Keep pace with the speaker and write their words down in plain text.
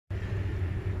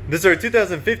This is our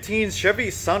 2015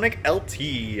 Chevy Sonic LT.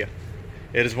 It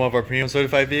is one of our premium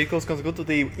certified vehicles. Comes with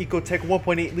the Ecotec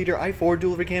 1.8 liter i4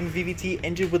 dual cam VVT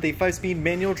engine with a 5-speed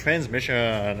manual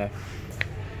transmission.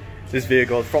 This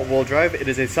vehicle is front wheel drive. It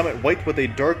is a Summit White with a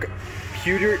dark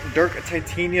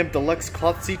titanium deluxe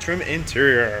cloth seat trim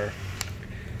interior.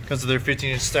 Comes with their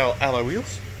 15-inch style alloy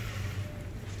wheels.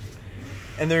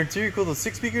 And their interior comes with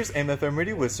 6 speakers, AM/FM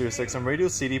radio with Sirius XM radio,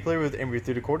 CD player with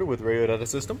MP3 recorder with radio data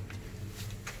system.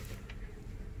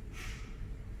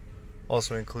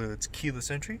 Also includes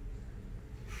keyless entry,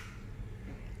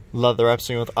 leather wrap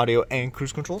steering with audio and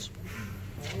cruise controls.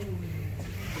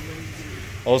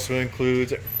 Also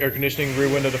includes air conditioning, rear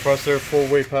window defroster,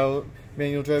 4-way power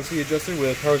manual drive seat adjusted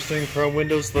with power steering, power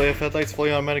windows, LED headlights,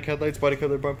 fully automatic headlights, body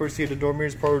color bumpers, heated door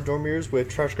mirrors, power door mirrors with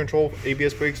traction control,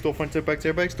 ABS brakes, dual front impact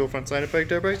airbags, dual front side impact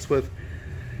airbags with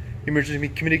emergency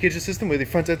communication system with a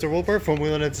front center roll bar, front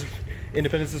wheel and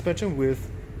independent suspension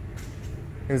with.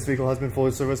 This vehicle has been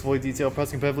fully serviced, fully detailed,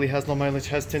 pressed competitively, has no mileage,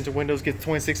 has tinted windows, gets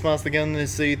 26 miles to the gallon,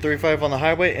 is 35 on the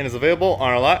highway, and is available on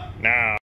our lot now.